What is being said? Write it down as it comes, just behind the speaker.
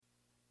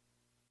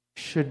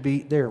should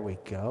be, there we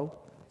go.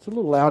 It's a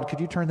little loud. Could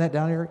you turn that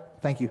down, Eric?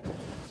 Thank you.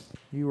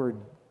 You were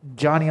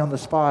Johnny on the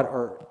spot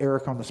or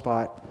Eric on the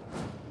spot.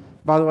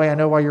 By the way, I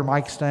know why your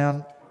mic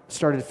stand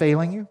started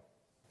failing you,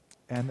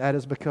 and that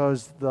is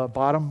because the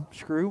bottom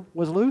screw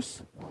was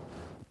loose.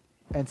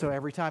 And so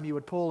every time you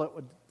would pull, it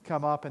would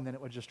come up and then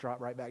it would just drop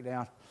right back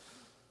down.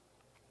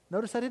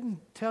 Notice I didn't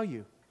tell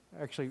you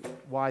actually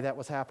why that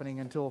was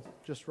happening until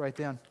just right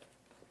then.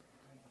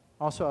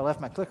 Also, I left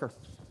my clicker.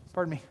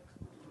 Pardon me.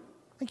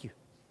 Thank you.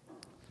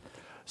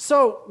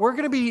 So we're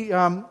going to be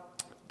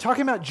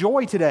talking about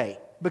joy today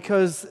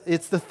because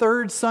it's the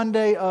third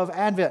Sunday of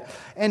Advent.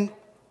 And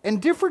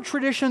different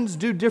traditions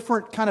do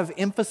different kind of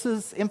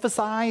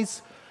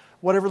emphasize,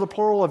 whatever the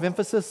plural of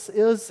emphasis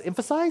is.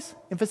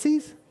 Emphases?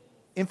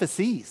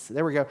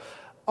 There we go.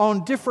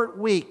 On different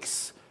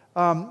weeks.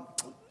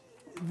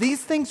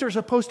 These things are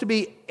supposed to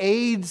be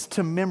aids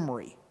to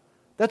memory.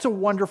 That's a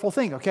wonderful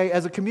thing, okay?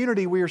 As a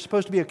community, we are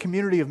supposed to be a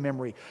community of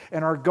memory.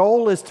 And our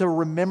goal is to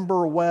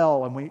remember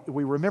well. And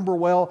we remember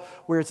well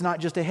where it's not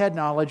just a head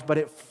knowledge, but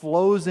it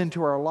flows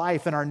into our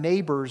life and our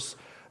neighbors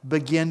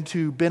begin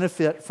to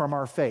benefit from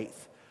our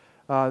faith.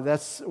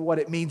 That's what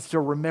it means to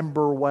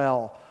remember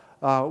well.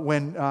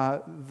 When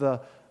the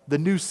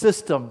new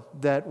system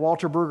that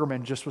Walter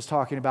Brueggemann just was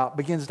talking about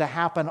begins to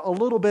happen a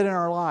little bit in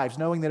our lives,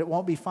 knowing that it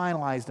won't be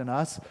finalized in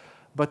us,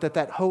 but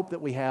that hope that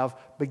we have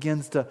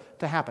begins to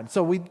happen.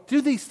 So we do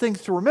these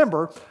things to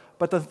remember,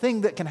 but the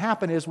thing that can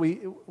happen is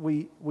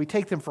we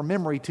take them from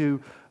memory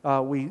to,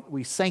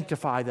 we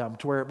sanctify them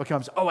to where it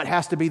becomes, it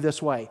has to be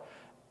this way.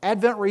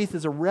 Advent wreath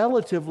is a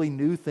relatively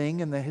new thing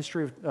in the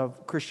history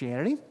of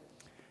Christianity.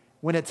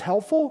 When it's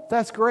helpful,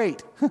 that's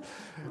great.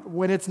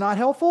 When it's not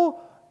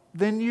helpful,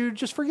 then you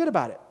just forget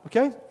about it,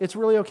 okay? It's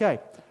really okay.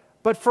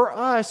 But for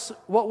us,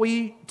 what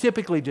we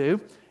typically do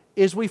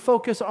is we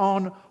focus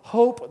on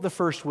hope the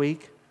first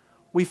week,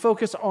 we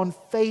focus on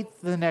faith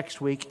the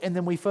next week, and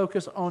then we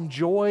focus on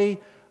joy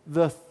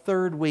the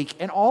third week.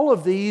 And all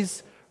of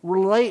these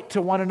relate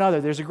to one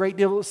another. There's a great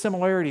deal of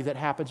similarity that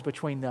happens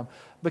between them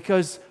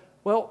because,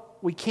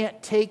 we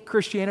can't take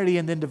Christianity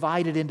and then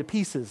divide it into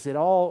pieces.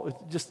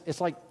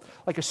 It's like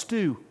a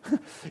stew.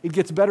 It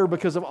gets better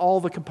because of all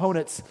the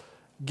components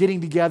getting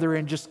together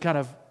and just kind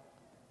of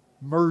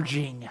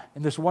merging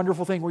in this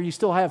wonderful thing where you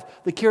still have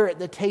the carrot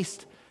that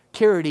tastes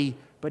carroty,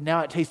 but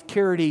now it tastes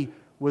carroty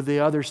with the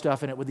other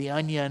stuff in it, with the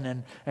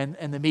onion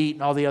and the meat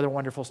and all the other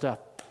wonderful stuff.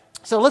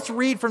 So let's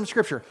read from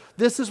Scripture.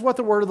 This is what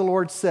the word of the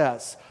Lord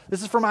says.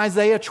 This is from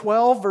Isaiah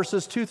 12,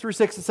 verses 2 through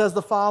 6. It says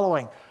the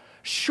following: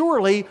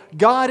 "Surely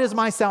God is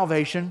my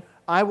salvation.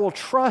 I will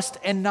trust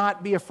and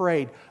not be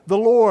afraid. The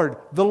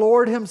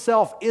Lord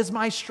Himself is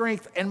my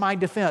strength and my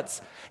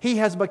defense. He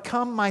has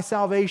become my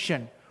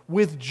salvation.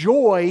 With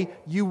joy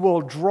you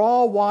will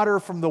draw water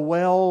from the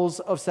wells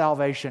of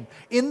salvation.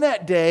 In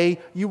that day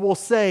you will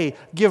say,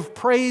 give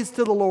praise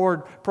to the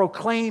Lord,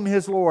 proclaim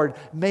His name.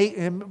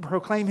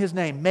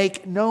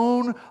 Make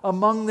known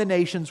among the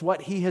nations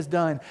what He has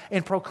done,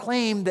 and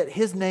proclaim that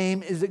His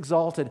name is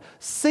exalted.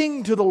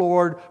 Sing to the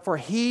Lord, for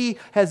He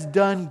has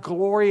done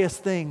glorious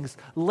things.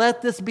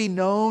 Let this be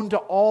known to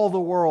all the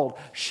world.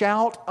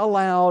 Shout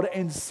aloud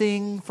and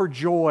sing for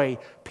joy,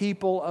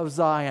 people of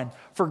Zion.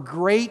 For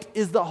great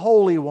is the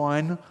Holy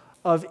One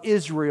of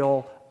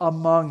Israel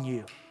among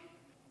you."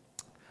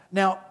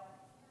 Now,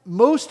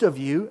 most of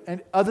you,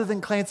 and other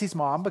than Clancy's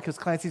mom, because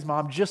Clancy's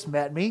mom just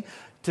met me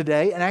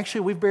today, and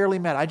actually we've barely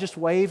met. I just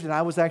waved, and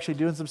I was actually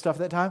doing some stuff at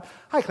that time.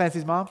 Hi,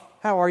 Clancy's mom.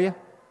 How are you?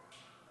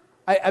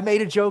 I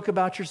made a joke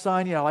about your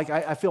son.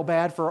 I feel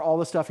bad for all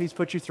the stuff he's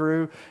put you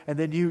through, and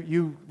then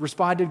you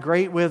responded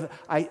great with,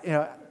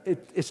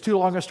 it's too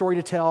long a story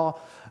to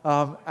tell.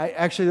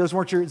 Actually, those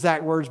weren't your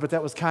exact words, but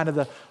that was kind of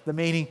the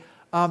meaning.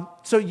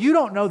 So you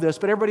don't know this,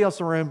 but everybody else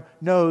in the room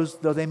knows,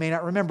 though they may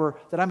not remember,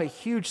 that I'm a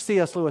huge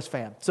C.S. Lewis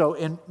fan. So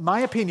in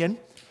my opinion,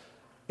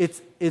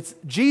 it's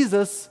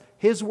Jesus,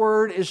 His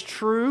word is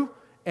true,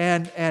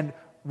 and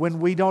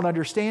when we don't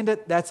understand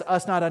it, that's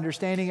us not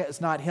understanding it.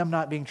 It's not Him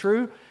not being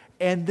true.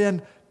 And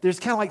then there's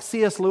kind of like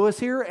C.S. Lewis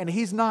here, and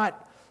he's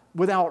not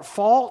without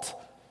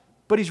fault,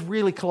 but he's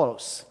really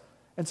close.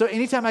 And so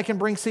anytime I can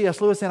bring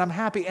C.S. Lewis in, I'm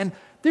happy. And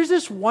there's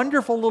this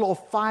wonderful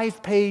little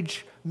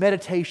 5-page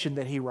meditation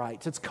that he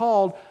writes. It's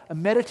called A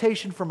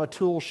Meditation from a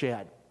Tool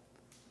Shed,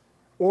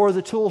 or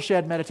the Tool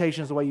Shed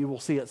Meditation is the way you will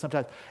see it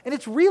sometimes. And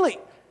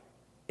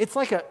it's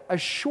like a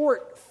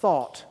short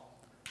thought.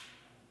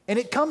 And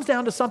it comes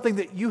down to something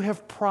that you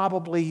have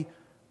probably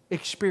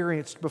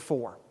experienced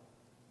before.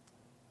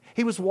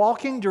 He was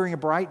walking during a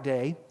bright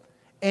day,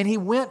 and he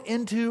went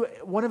into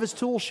one of his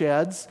tool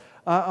sheds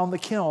on the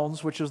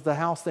Kilns, which was the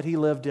house that he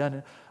lived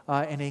in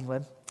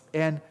England.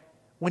 And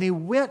when he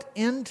went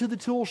into the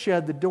tool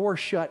shed, the door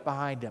shut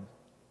behind him.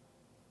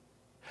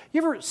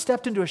 You ever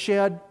stepped into a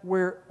shed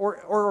or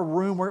a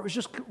room where it was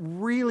just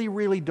really,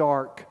 really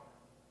dark,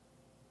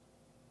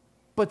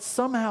 but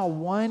somehow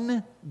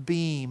one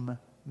beam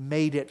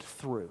made it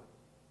through?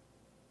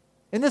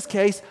 In this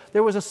case,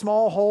 there was a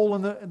small hole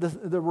in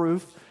the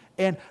roof,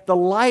 and the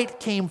light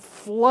came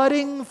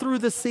flooding through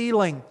the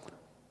ceiling.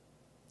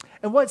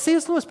 And what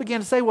C.S. Lewis began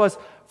to say was,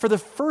 for the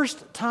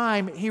first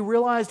time, he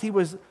realized he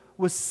was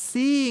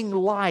seeing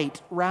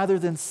light rather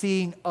than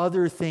seeing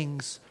other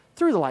things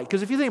through the light.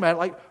 Because if you think about it,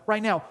 like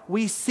right now,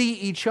 we see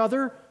each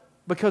other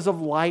because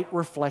of light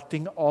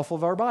reflecting off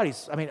of our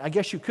bodies. I mean, I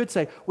guess you could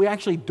say we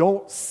actually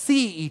don't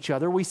see each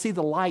other. We see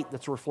the light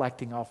that's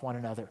reflecting off one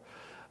another.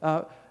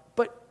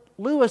 But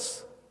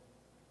Lewis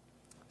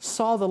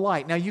saw the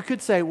light. Now, you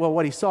could say, well,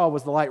 what he saw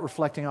was the light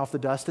reflecting off the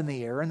dust in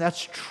the air, and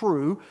that's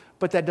true,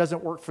 but that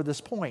doesn't work for this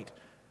point.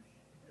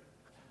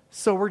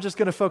 So we're just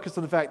going to focus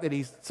on the fact that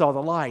he saw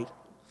the light.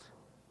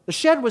 The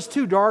shed was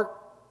too dark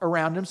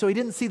around him, so he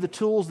didn't see the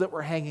tools that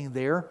were hanging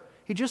there.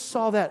 He just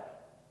saw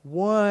that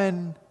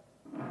one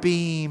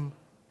beam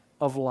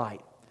of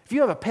light. If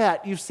you have a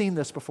pet, you've seen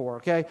this before,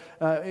 okay?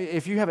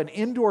 If you have an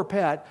indoor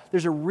pet,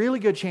 there's a really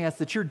good chance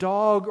that your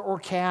dog or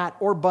cat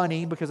or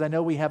bunny, because I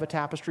know we have a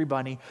tapestry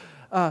bunny,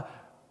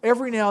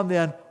 every now and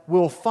then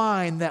will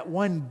find that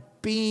one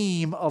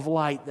beam of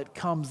light that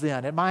comes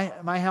in. At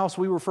my house,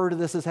 we refer to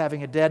this as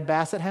having a dead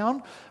basset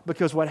hound,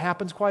 because what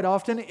happens quite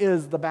often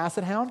is the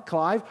basset hound,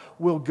 Clive,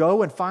 will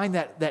go and find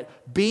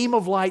that beam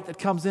of light that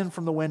comes in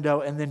from the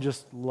window and then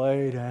just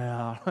lay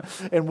down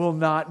and will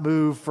not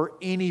move for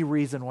any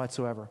reason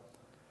whatsoever.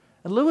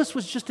 And Lewis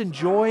was just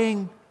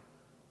enjoying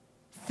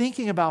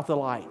thinking about the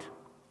light.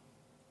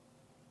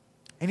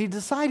 And he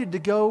decided to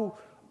go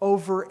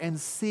over and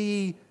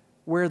see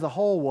where the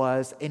hole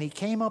was, and he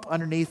came up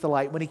underneath the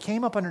light. When he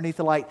came up underneath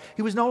the light,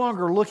 he was no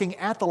longer looking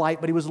at the light,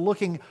 but he was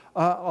looking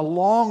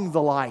along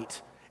the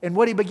light. And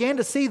what he began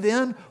to see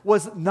then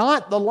was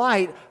not the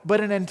light, but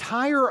an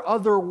entire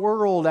other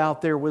world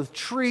out there with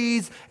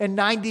trees, and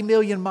 90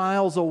 million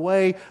miles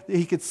away,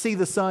 he could see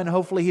the sun.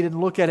 Hopefully he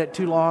didn't look at it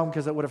too long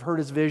because it would have hurt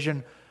his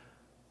vision.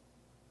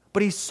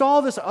 But he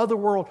saw this other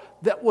world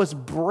that was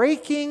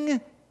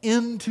breaking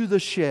into the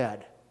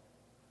shed.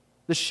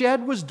 The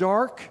shed was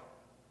dark.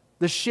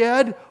 The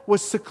shed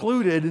was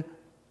secluded.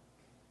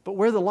 But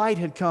where the light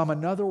had come,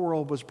 another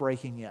world was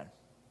breaking in.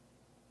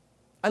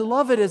 I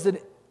love it as an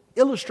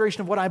illustration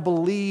of what I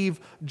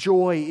believe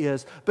joy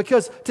is.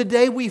 Because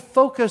today we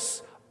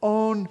focus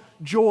on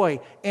joy.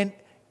 And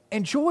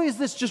joy is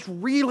this just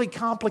really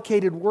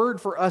complicated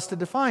word for us to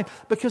define.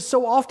 Because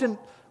so often,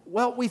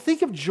 well, we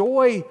think of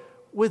joy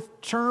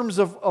with terms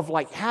of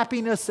like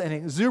happiness and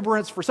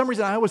exuberance. For some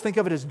reason, I always think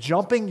of it as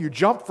jumping. You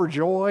jump for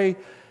joy.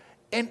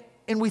 And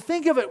we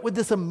think of it with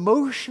this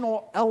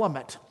emotional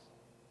element.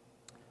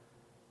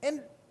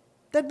 And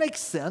that makes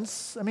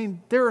sense. I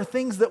mean, there are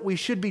things that we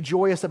should be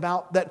joyous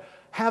about that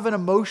have an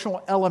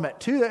emotional element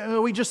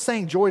too. We just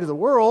sang joy to the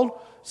world.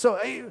 So,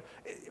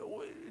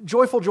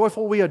 joyful,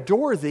 joyful, we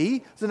adore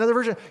thee. It's another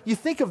version. You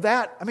think of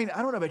that. I mean,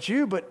 I don't know about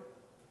you, but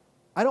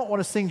I don't want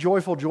to sing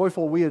joyful,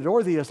 joyful, we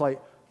adore thee. It's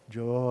like,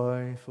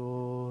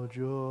 joyful,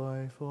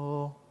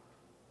 joyful,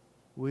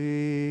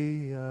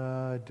 we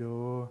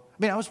adore. I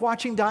mean, I was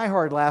watching Die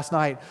Hard last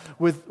night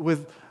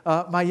with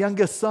my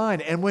youngest son,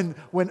 and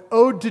when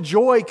Ode to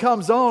Joy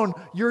comes on,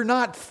 you're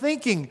not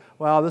thinking,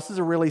 wow, this is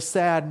a really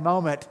sad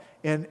moment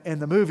in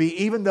the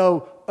movie, even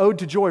though Ode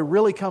to Joy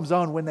really comes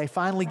on when they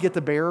finally get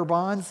the bearer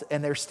bonds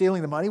and they're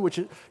stealing the money, which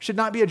should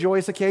not be a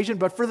joyous occasion,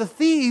 but for the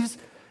thieves,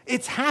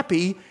 it's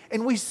happy,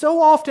 and we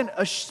so often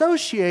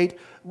associate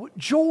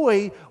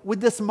joy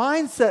with this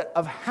mindset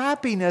of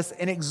happiness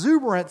and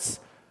exuberance,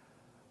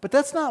 but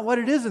that's not what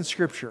it is in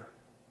Scripture.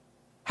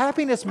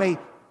 Happiness may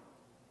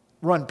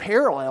run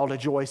parallel to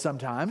joy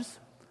sometimes,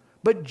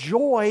 but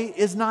joy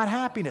is not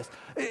happiness.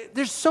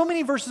 There's so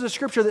many verses of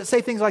Scripture that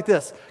say things like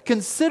this: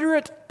 consider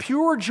it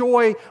pure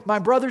joy, my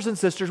brothers and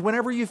sisters,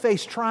 whenever you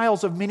face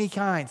trials of many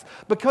kinds,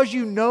 because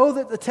you know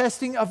that the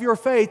testing of your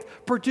faith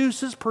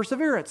produces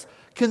perseverance.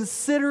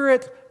 Consider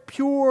it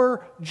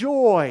pure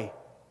joy.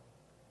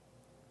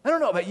 I don't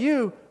know about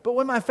you, but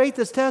when my faith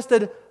is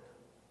tested,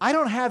 I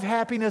don't have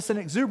happiness and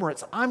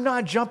exuberance. I'm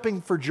not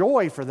jumping for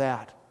joy for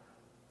that.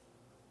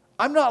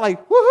 I'm not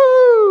like,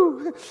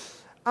 woohoo,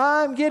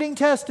 I'm getting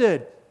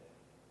tested.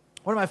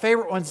 One of my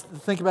favorite ones to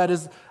think about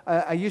is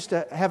I used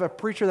to have a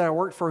preacher that I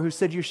worked for who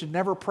said you should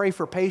never pray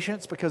for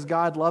patience because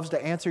God loves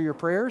to answer your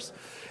prayers.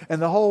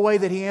 And the whole way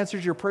that He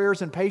answers your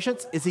prayers and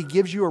patience is He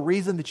gives you a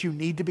reason that you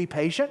need to be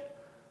patient.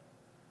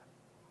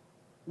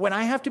 When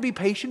I have to be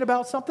patient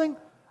about something,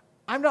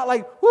 I'm not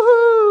like,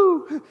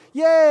 woohoo,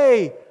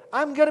 yay,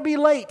 I'm going to be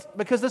late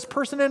because this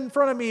person in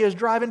front of me is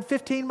driving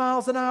 15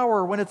 miles an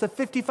hour when it's a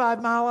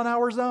 55 mile an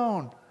hour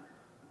zone.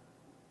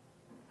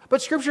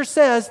 But Scripture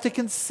says to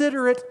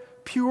consider it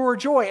pure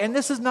joy. And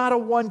this is not a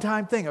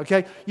one-time thing,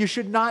 okay? You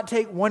should not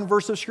take one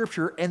verse of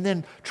Scripture and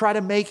then try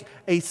to make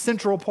a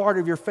central part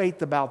of your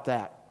faith about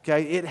that.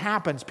 Okay, it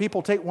happens.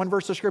 People take one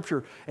verse of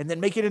Scripture and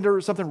then make it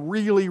into something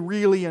really,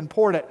 really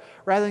important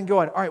rather than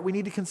going, all right, we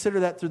need to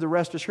consider that through the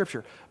rest of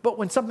Scripture. But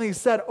when something is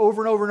said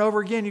over and over and over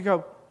again, you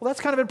go, well,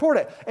 that's kind of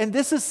important. And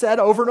this is said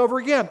over and over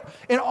again.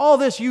 In all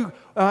this, you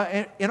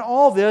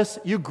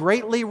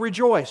greatly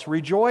rejoice.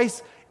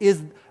 Rejoice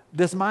is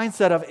this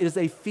mindset of, it is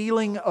a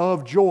feeling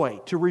of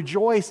joy. To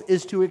rejoice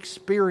is to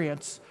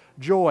experience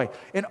joy.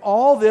 In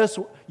all this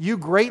you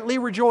greatly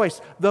rejoice,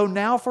 though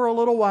now for a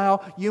little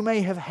while you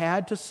may have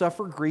had to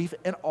suffer grief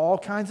in all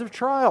kinds of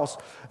trials.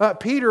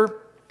 Peter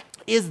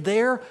is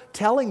there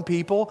telling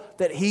people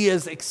that he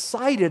is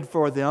excited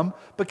for them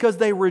because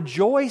they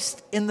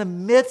rejoiced in the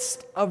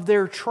midst of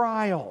their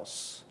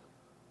trials.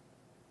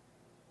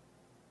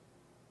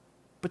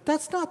 But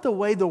that's not the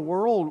way the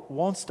world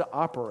wants to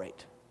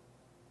operate.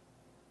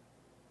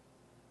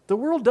 The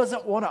world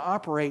doesn't want to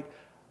operate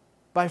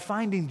by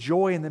finding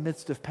joy in the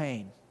midst of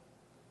pain.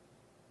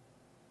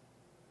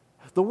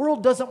 The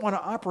world doesn't want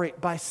to operate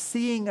by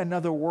seeing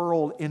another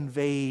world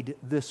invade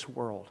this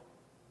world.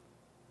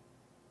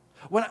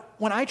 When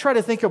I try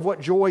to think of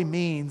what joy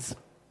means,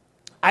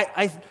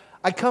 I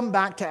come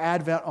back to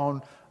Advent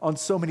on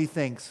so many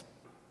things.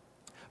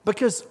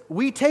 Because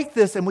we take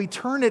this and we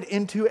turn it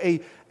into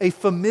a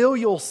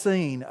familial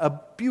scene, a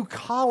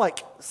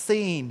bucolic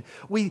scene.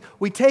 We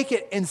take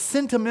it and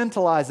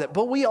sentimentalize it.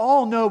 But we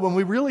all know when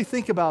we really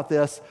think about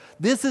this,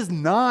 this is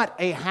not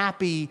a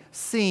happy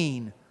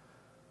scene,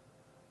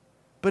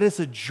 but it's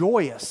a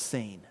joyous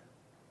scene.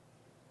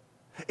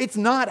 It's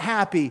not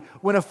happy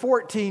when a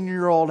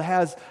 14-year-old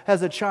has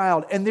a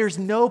child and there's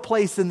no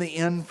place in the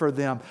inn for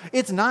them.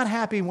 It's not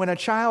happy when a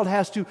child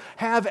has to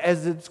have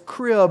as its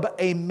crib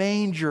a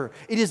manger.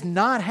 It is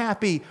not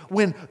happy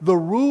when the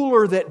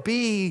ruler that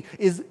be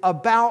is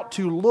about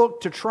to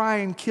look to try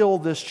and kill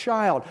this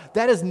child.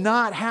 That is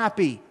not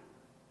happy.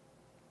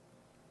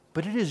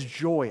 But it is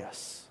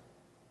joyous.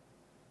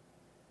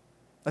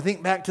 I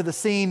think back to the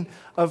scene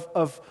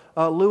of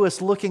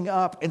Lewis looking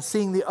up and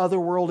seeing the other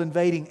world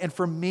invading. And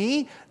for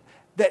me,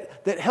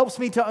 that helps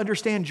me to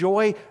understand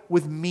joy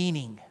with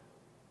meaning.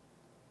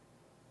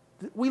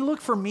 We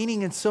look for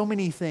meaning in so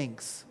many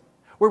things,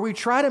 where we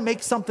try to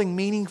make something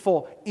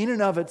meaningful in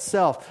and of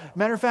itself.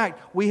 Matter of fact,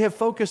 we have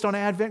focused on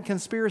Advent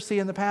Conspiracy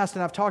in the past,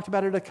 and I've talked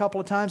about it a couple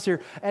of times here.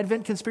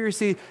 Advent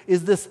Conspiracy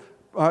is this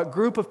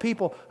group of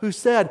people who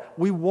said,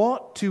 we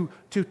want to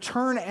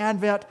turn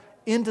Advent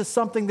into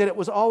something that it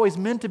was always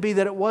meant to be,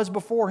 that it was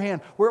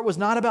beforehand, where it was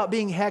not about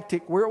being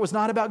hectic, where it was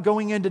not about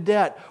going into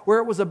debt, where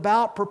it was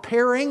about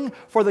preparing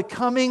for the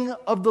coming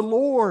of the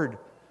Lord.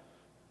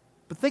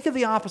 But think of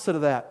the opposite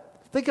of that.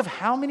 Think of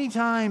how many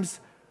times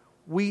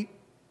we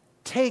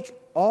take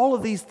all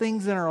of these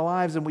things in our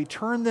lives and we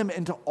turn them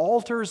into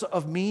altars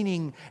of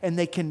meaning, and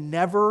they can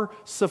never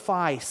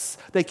suffice.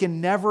 They can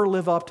never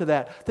live up to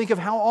that. Think of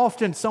how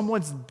often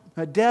someone's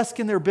desk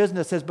in their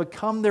business has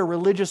become their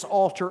religious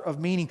altar of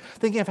meaning.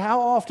 Think of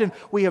how often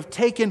we have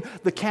taken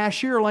the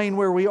cashier lane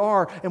where we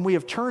are and we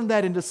have turned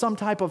that into some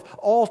type of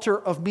altar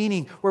of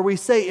meaning, where we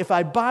say, if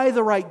I buy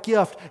the right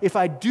gift, if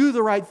I do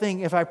the right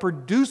thing, if I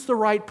produce the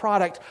right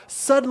product,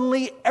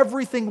 suddenly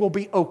everything will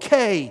be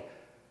okay.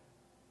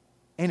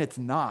 And it's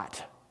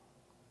not.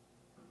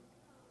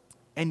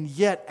 And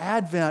yet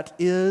Advent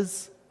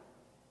is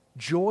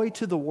joy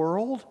to the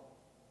world.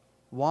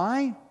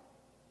 Why?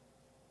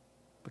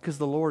 Because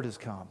the Lord has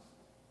come.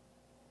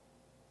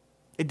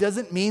 It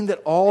doesn't mean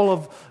that all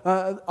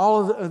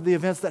of the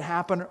events that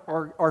happen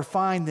are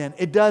fine then.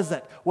 It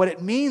doesn't. What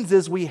it means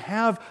is we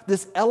have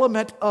this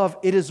element of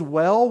it is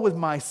well with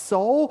my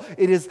soul.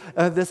 It is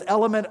this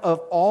element of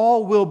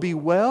all will be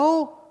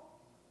well.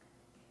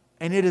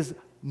 And it is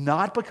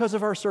not because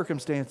of our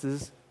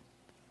circumstances.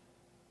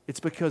 It's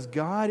because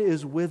God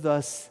is with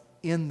us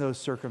in those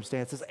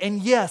circumstances.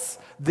 And yes,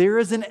 there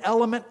is an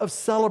element of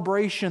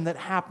celebration that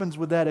happens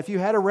with that. If you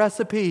had a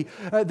recipe,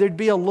 there'd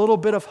be a little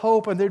bit of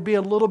hope, and there'd be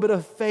a little bit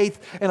of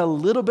faith and a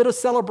little bit of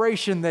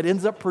celebration that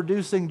ends up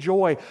producing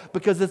joy,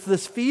 because it's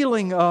this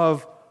feeling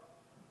of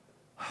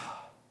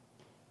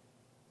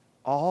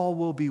all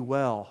will be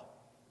well.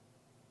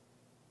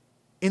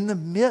 In the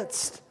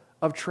midst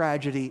of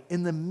tragedy,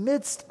 in the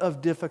midst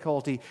of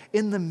difficulty,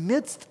 in the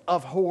midst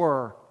of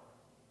horror,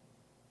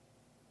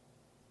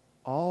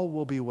 all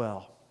will be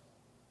well.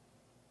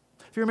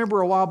 If you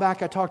remember a while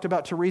back, I talked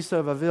about Teresa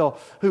of Avila,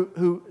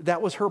 who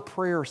that was her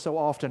prayer so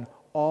often,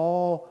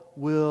 all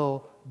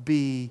will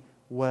be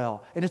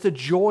well. And it's a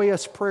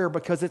joyous prayer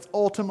because it's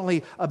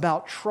ultimately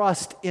about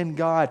trust in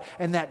God.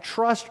 And that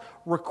trust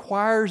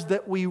requires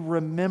that we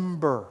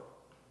remember.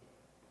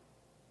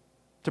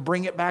 To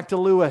bring it back to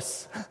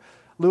Lewis,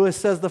 Lewis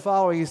says the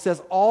following. He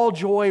says, all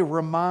joy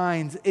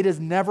reminds, it is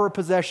never a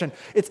possession.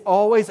 It's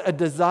always a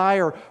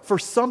desire for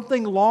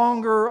something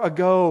longer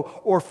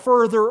ago or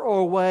further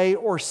away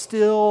or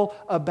still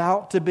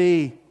about to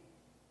be.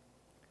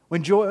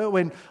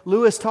 When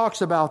Lewis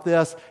talks about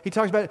this, he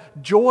talks about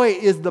joy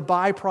is the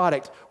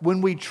byproduct.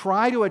 When we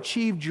try to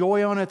achieve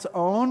joy on its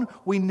own,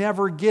 we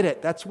never get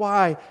it. That's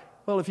why,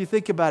 well, if you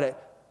think about it,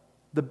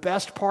 the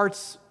best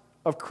parts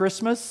of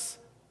Christmas,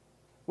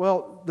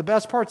 the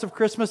best parts of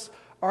Christmas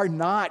are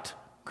not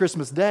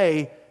Christmas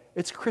Day,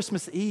 it's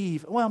Christmas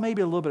Eve. Well,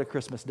 maybe a little bit of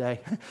Christmas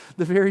Day,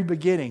 the very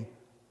beginning.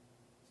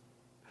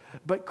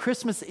 But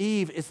Christmas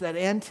Eve is that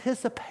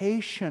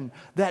anticipation,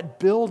 that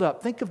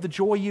buildup. Think of the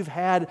joy you've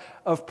had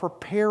of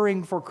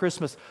preparing for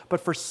Christmas.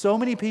 But for so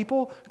many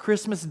people,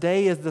 Christmas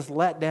Day is this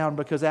letdown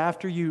because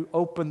after you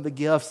open the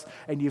gifts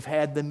and you've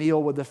had the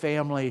meal with the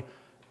family,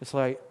 it's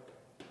like,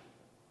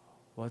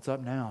 what's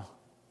up now?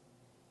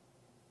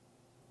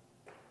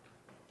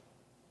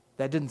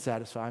 That didn't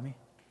satisfy me.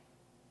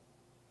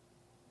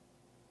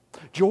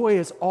 Joy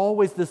is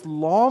always this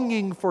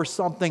longing for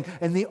something,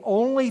 and the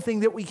only thing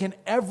that we can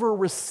ever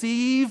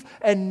receive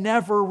and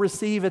never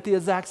receive at the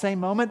exact same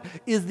moment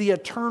is the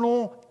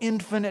eternal,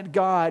 infinite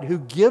God who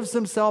gives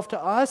himself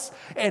to us,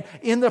 and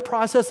in the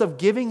process of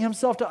giving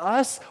himself to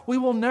us, we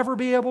will never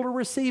be able to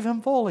receive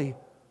him fully.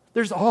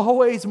 There's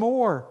always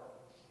more.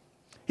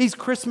 He's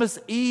Christmas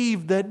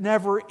Eve that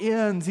never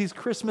ends. He's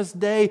Christmas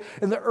Day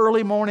in the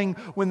early morning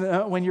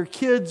when your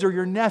kids or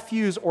your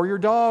nephews or your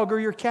dog or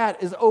your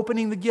cat is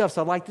opening the gifts.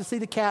 I'd like to see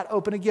the cat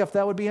open a gift.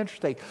 That would be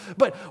interesting.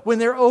 But when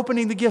they're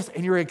opening the gifts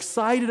and you're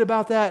excited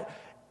about that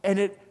and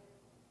it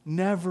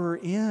never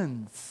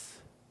ends.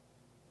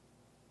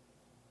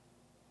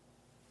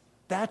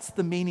 That's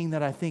the meaning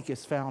that I think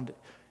is found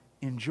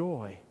in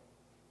joy.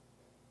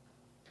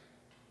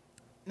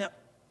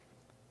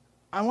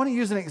 I want to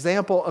use an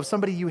example of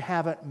somebody you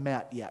haven't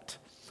met yet.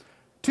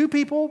 Two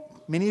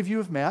people, many of you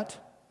have met.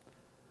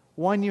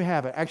 One you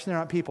haven't. Actually, they're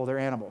not people, they're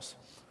animals.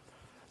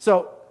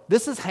 So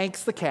this is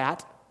Hanks the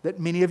cat that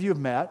many of you have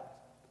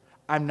met.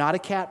 I'm not a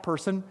cat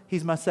person.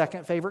 He's my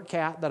second favorite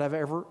cat that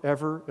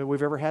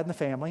we've ever had in the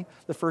family.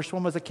 The first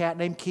one was a cat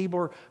named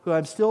Keebler, who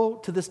I'm still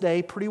to this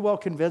day pretty well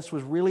convinced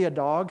was really a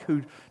dog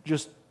who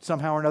just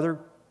somehow or another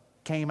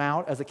came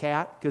out as a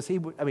cat because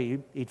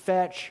he'd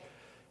fetch.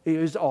 He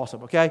was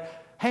awesome, okay?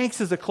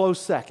 Hanks is a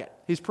close second.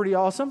 He's pretty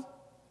awesome.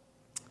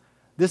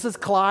 This is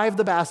Clive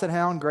the Basset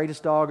Hound,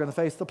 greatest dog on the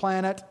face of the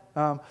planet.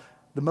 The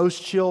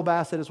most chill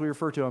basset as we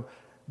refer to him.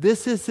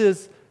 This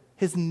is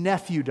his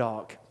nephew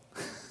dog.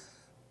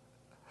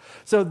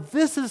 So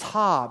this is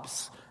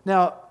Hobbs.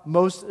 Now,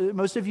 most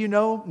of you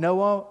know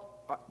Noah.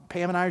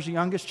 Pam and I are his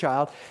youngest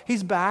child.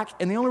 He's back,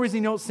 and the only reason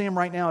you don't see him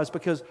right now is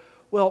because,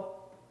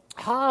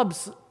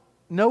 Hobbs,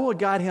 Noah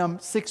got him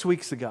 6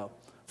 weeks ago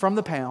from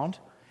the pound.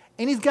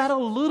 And he's got a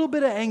little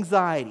bit of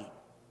anxiety.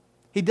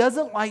 He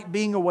doesn't like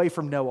being away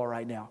from Noah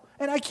right now.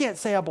 And I can't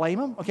say I blame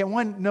him. Okay,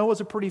 one,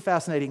 Noah's a pretty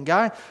fascinating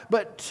guy.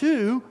 But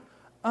two,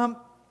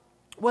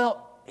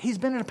 he's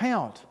been in a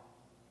pound.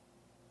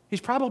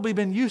 He's probably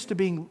been used to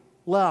being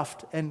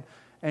left and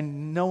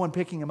no one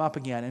picking him up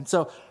again. And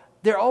so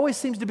there always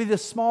seems to be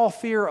this small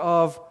fear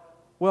of,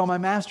 my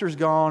master's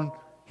gone.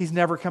 He's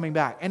never coming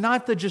back. And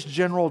not the just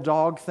general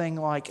dog thing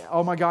like,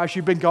 oh my gosh,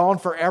 you've been gone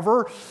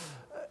forever.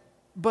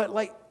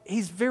 But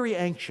he's very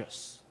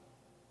anxious.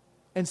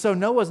 And so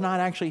Noah's not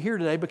actually here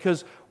today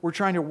because we're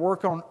trying to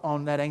work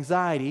on that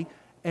anxiety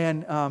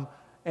and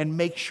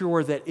make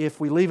sure that if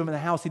we leave him in the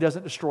house, he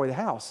doesn't destroy the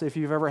house. If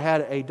you've ever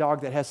had a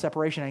dog that has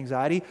separation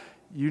anxiety,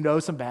 you know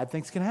some bad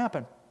things can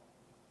happen.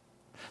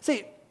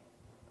 See,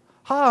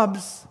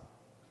 Hobbs,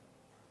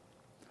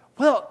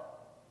 I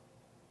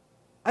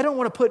don't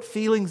want to put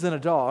feelings in a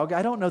dog.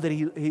 I don't know that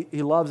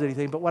he loves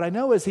anything, but what I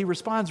know is he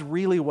responds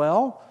really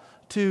well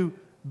to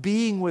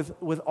being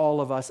with all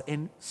of us,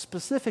 and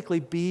specifically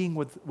being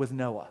with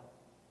Noah.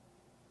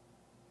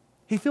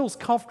 He feels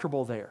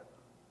comfortable there.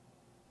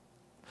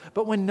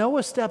 But when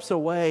Noah steps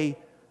away,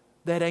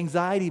 that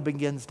anxiety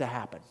begins to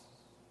happen.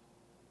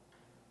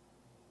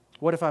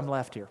 What if I'm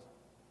left here?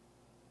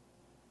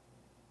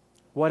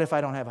 What if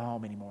I don't have a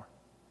home anymore?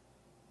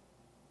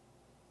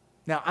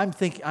 Now, I'm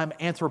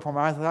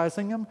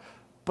anthropomorphizing him,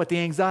 but the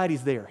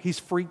anxiety's there. He's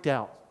freaked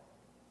out.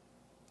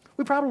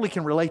 We probably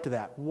can relate to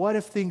that. What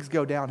if things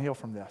go downhill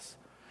from this?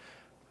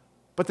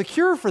 But the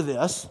cure for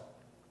this,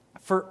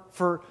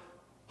 for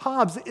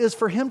Hobbs, is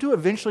for him to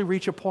eventually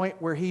reach a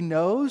point where he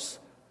knows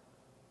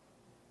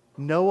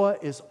Noah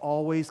is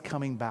always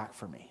coming back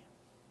for me.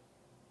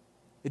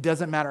 It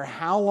doesn't matter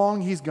how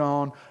long he's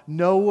gone,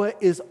 Noah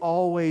is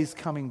always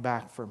coming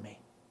back for me.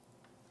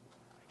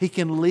 He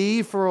can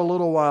leave for a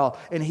little while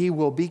and he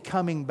will be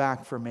coming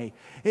back for me.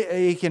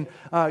 He can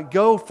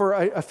go for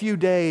a few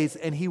days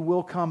and he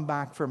will come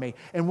back for me.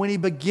 And when he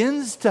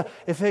begins to,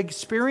 if he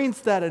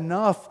experienced that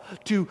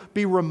enough to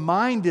be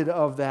reminded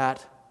of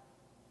that,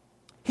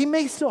 he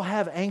may still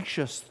have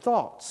anxious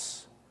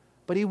thoughts,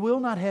 but he will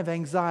not have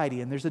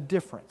anxiety, and there's a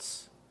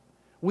difference.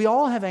 We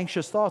all have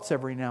anxious thoughts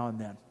every now and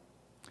then.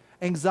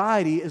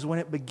 Anxiety is when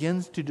it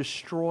begins to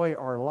destroy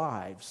our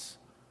lives.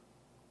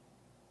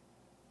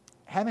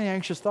 Having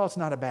anxious thoughts is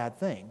not a bad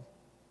thing.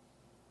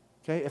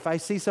 Okay? If I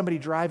see somebody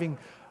driving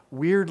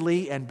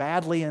weirdly and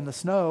badly in the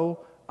snow,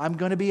 I'm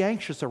going to be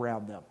anxious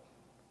around them.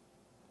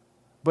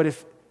 But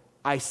if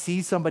I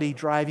see somebody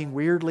driving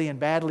weirdly and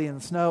badly in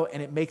the snow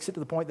and it makes it to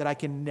the point that I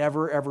can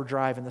never ever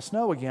drive in the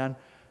snow again,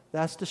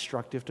 that's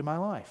destructive to my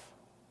life.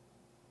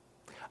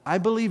 I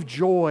believe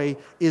joy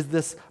is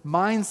this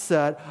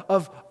mindset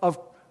of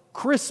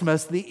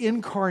Christmas, the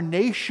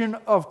incarnation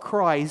of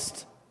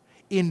Christ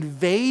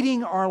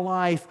invading our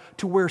life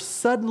to where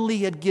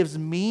suddenly it gives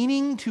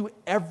meaning to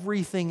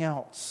everything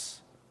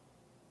else.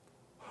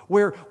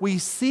 Where we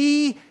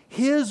see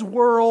His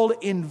world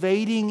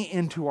invading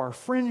into our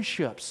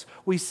friendships.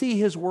 We see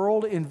His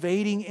world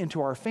invading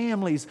into our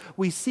families.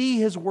 We see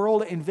His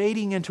world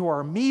invading into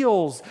our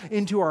meals,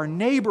 into our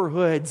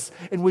neighborhoods.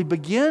 And we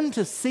begin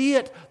to see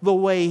it the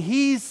way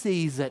He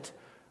sees it.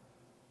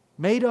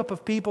 Made up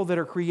of people that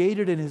are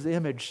created in His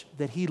image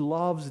that He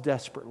loves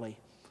desperately.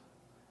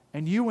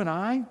 And you and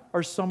I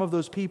are some of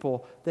those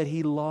people that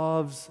He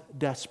loves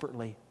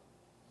desperately.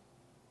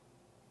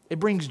 It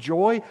brings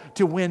joy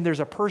to when there's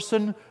a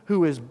person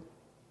who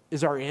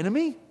is our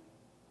enemy.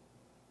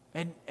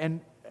 And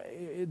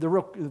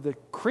the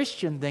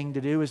Christian thing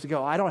to do is to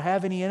go, I don't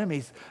have any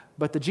enemies.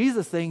 But the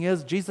Jesus thing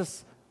is,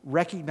 Jesus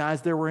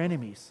recognized there were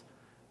enemies.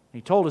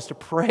 He told us to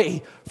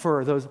pray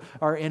for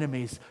our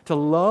enemies, to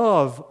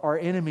love our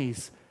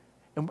enemies.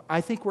 And I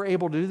think we're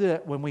able to do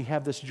that when we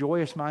have this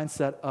joyous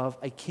mindset of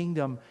a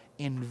kingdom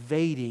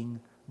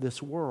invading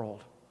this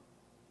world,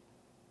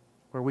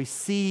 where we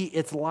see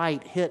its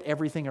light hit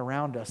everything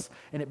around us,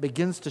 and it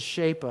begins to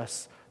shape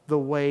us the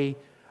way,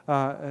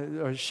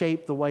 or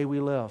shape the way we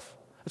live.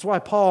 That's why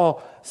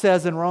Paul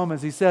says in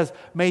Romans, he says,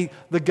 may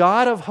the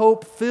God of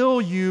hope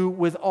fill you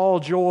with all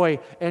joy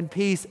and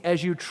peace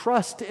as you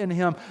trust in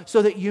Him,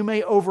 so that you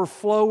may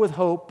overflow with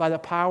hope by the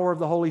power of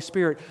the Holy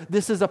Spirit.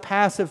 This is a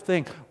passive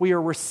thing. We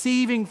are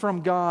receiving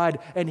from God,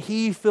 and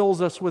He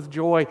fills us with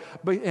joy,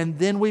 and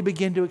then we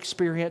begin to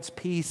experience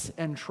peace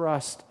and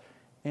trust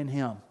in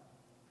Him.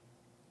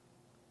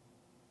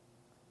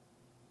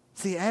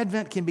 See,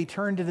 Advent can be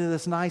turned into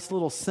this nice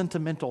little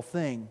sentimental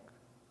thing.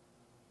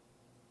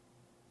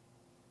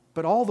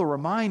 But all the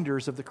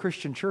reminders of the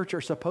Christian church are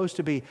supposed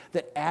to be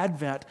that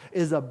Advent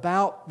is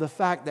about the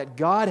fact that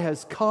God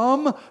has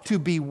come to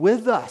be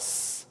with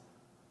us.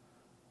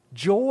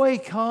 Joy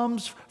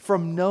comes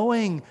from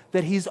knowing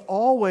that He's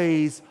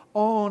always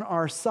on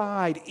our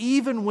side.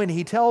 Even when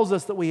He tells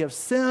us that we have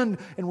sinned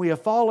and we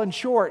have fallen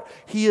short,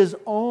 He is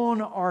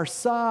on our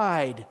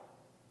side.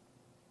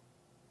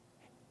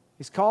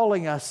 He's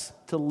calling us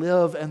to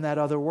live in that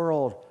other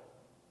world.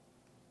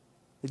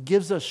 It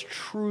gives us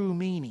true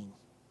meaning.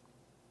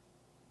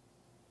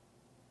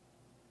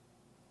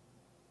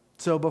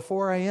 So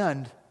before I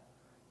end,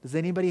 does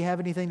anybody have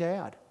anything to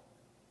add?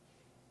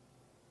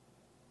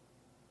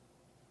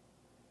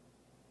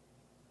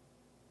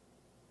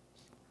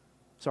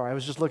 Sorry, I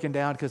was just looking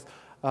down because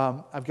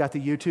I've got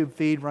the YouTube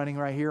feed running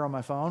right here on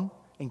my phone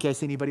in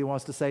case anybody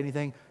wants to say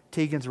anything.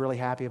 Tegan's really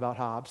happy about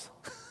Hobbs.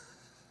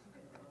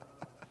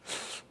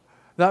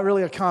 Not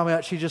really a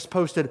comment. She just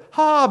posted,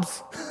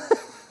 Hobbs!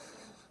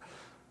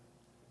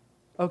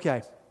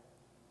 Okay.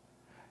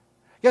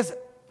 Guys,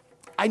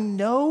 I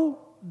know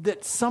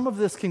that some of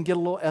this can get a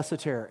little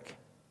esoteric.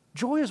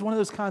 Joy is one of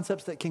those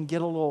concepts that can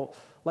get a little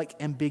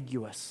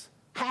ambiguous.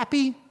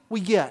 Happy, we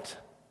get.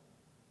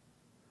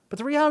 But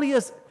the reality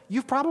is,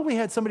 you've probably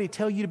had somebody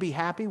tell you to be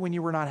happy when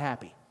you were not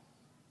happy.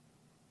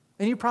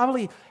 And you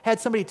probably had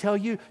somebody tell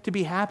you to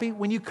be happy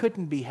when you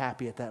couldn't be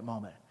happy at that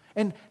moment.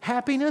 And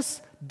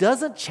happiness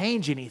doesn't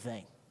change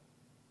anything.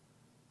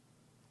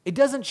 It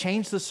doesn't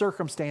change the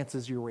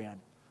circumstances you're in.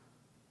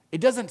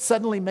 It doesn't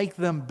suddenly make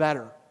them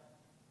better.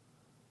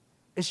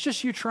 It's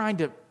just you trying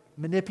to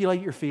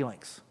manipulate your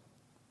feelings.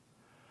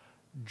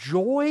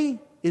 Joy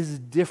is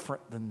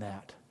different than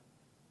that.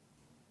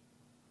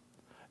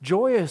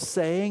 Joy is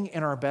saying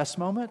in our best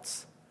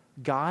moments,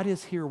 God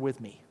is here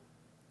with me.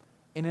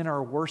 And in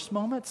our worst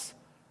moments,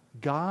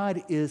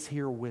 God is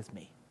here with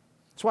me.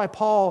 That's why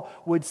Paul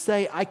would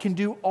say, I can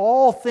do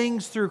all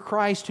things through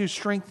Christ who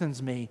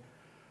strengthens me,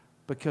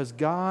 because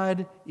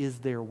God is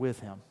there with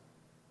him.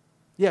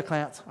 Yeah,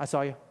 Clarence, I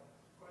saw you.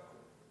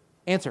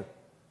 Answer.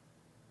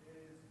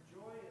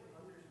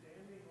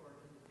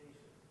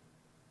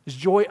 Is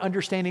joy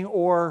understanding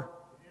or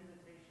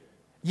invitation?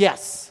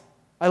 Yes.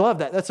 I love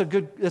that.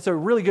 That's a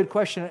really good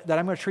question that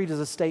I'm going to treat as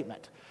a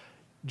statement.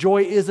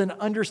 Joy is an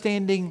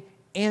understanding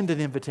and an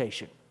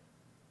invitation.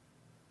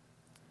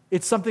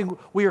 It's something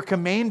we are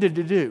commanded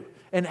to do.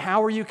 And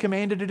how are you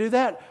commanded to do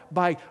that?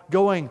 By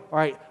going, all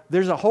right,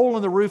 there's a hole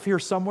in the roof here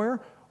somewhere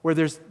where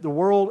there's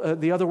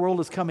the other world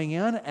is coming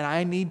in, and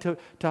I need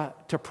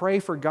to pray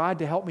for God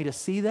to help me to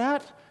see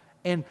that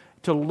and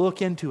to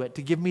look into it,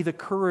 to give me the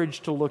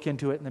courage to look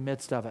into it in the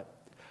midst of it.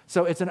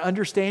 So it's an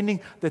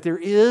understanding that there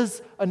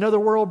is another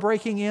world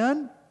breaking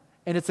in,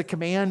 and it's a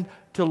command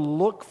to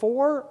look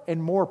for,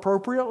 and more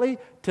appropriately,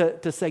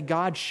 to say,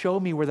 God, show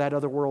me where that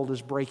other world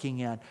is breaking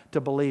in, to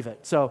believe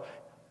it. So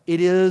it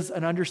is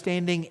an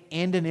understanding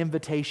and an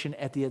invitation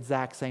at the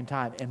exact same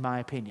time, in my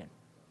opinion.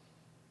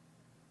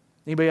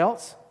 Anybody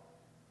else?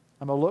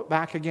 I'm going to look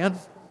back again.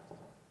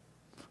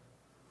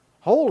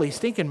 Holy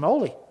stinking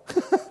moly.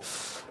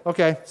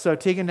 Okay, so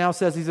Tegan now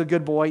says he's a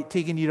good boy.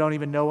 Tegan, you don't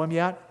even know him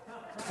yet?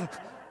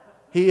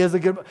 He is a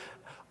good boy.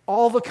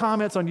 All the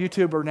comments on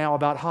YouTube are now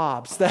about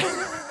Hobbs.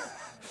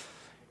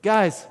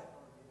 Guys,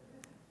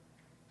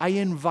 I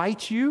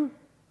invite you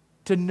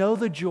to know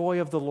the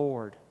joy of the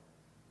Lord.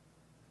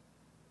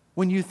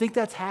 When you think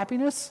that's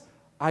happiness,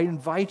 I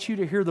invite you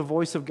to hear the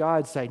voice of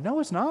God say, no,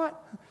 it's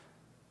not.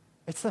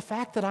 It's the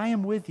fact that I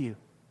am with you.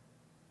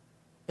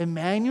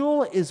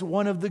 Emmanuel is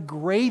one of the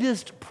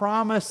greatest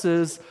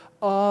promises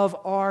of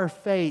our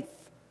faith,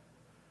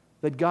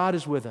 that God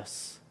is with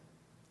us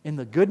in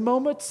the good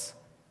moments,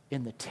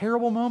 in the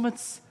terrible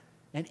moments,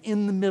 and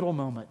in the middle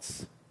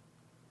moments.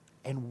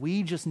 And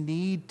we just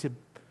need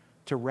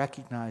to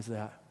recognize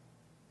that.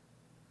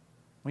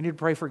 We need to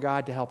pray for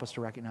God to help us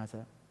to recognize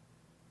that.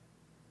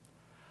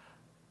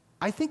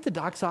 I think the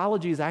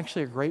doxology is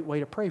actually a great way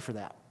to pray for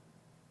that.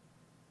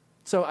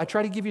 So I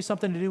try to give you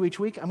something to do each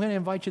week. I'm going to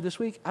invite you this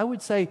week. I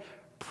would say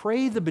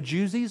pray the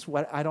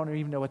bejusies. I don't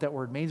even know what that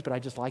word means, but I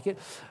just like it.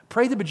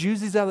 Pray the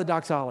bejusies out of the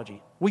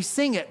doxology. We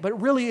sing it, but it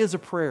really is a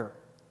prayer.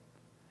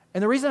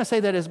 And the reason I say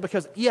that is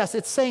because, yes,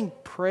 it's saying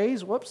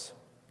praise. Whoops.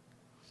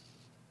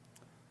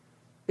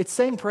 It's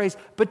saying praise.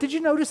 But did you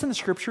notice in the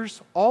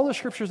scriptures, all the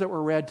scriptures that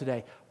were read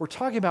today, we're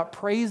talking about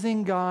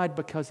praising God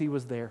because He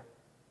was there.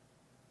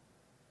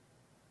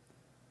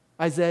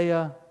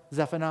 Isaiah,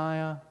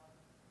 Zephaniah,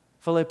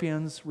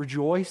 Philippians,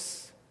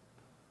 rejoice.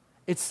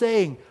 It's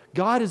saying,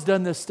 God has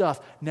done this stuff.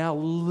 Now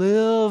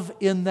live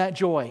in that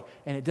joy.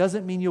 And it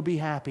doesn't mean you'll be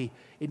happy.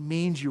 It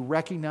means you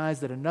recognize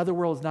that another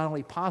world is not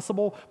only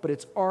possible, but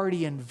it's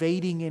already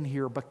invading in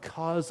here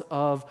because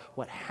of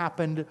what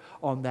happened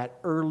on that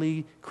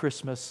early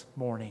Christmas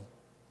morning.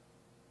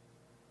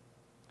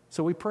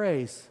 So we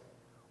praise.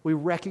 We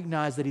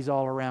recognize that He's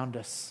all around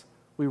us.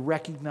 We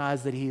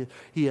recognize that He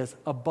is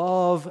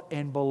above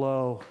and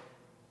below.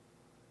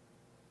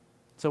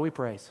 So we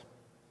praise.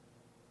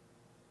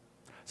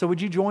 So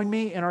would you join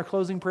me in our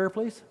closing prayer,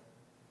 please?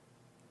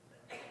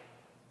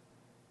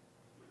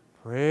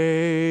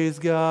 Praise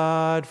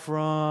God,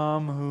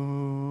 from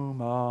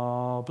whom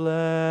all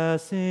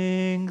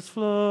blessings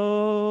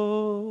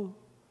flow.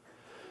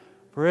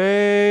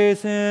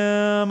 Praise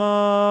Him,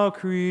 all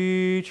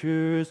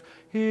creatures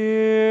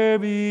here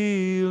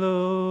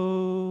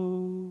below.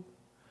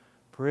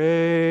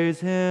 Praise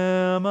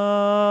Him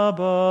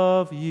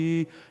above,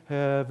 ye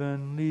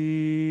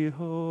heavenly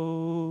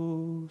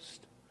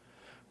host.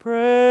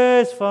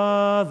 Praise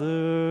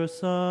Father,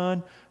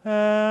 Son,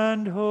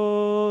 and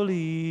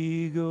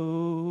Holy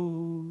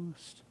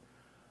Ghost.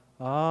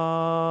 Amen.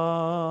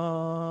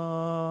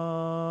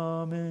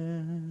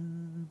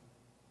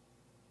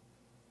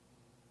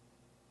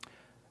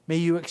 May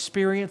you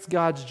experience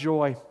God's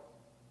joy.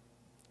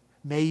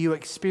 May you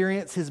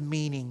experience His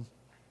meaning.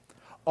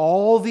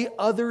 All the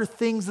other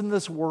things in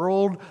this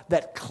world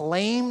that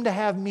claim to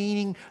have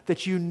meaning,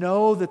 that you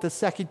know that the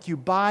second you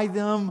buy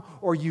them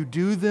or you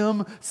do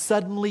them,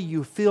 suddenly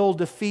you feel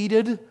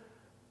defeated.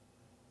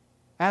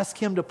 Ask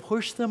Him to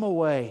push them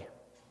away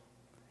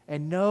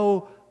and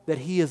know that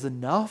He is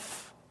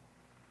enough.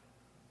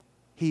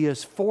 He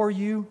is for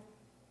you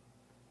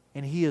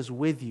and He is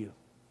with you.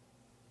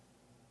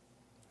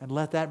 And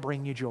let that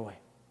bring you joy.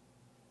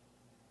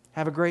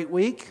 Have a great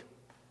week.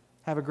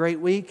 Have a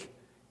great week.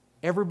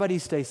 Everybody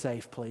stay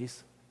safe,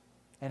 please,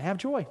 and have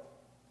joy.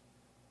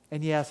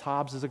 And yes,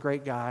 Hobbs is a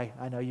great guy.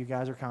 I know you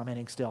guys are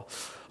commenting still.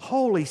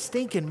 Holy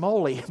stinking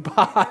moly.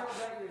 Bye.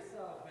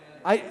 Yourself,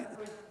 man.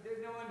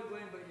 There's no one to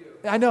blame but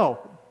you. I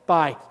know.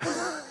 Bye.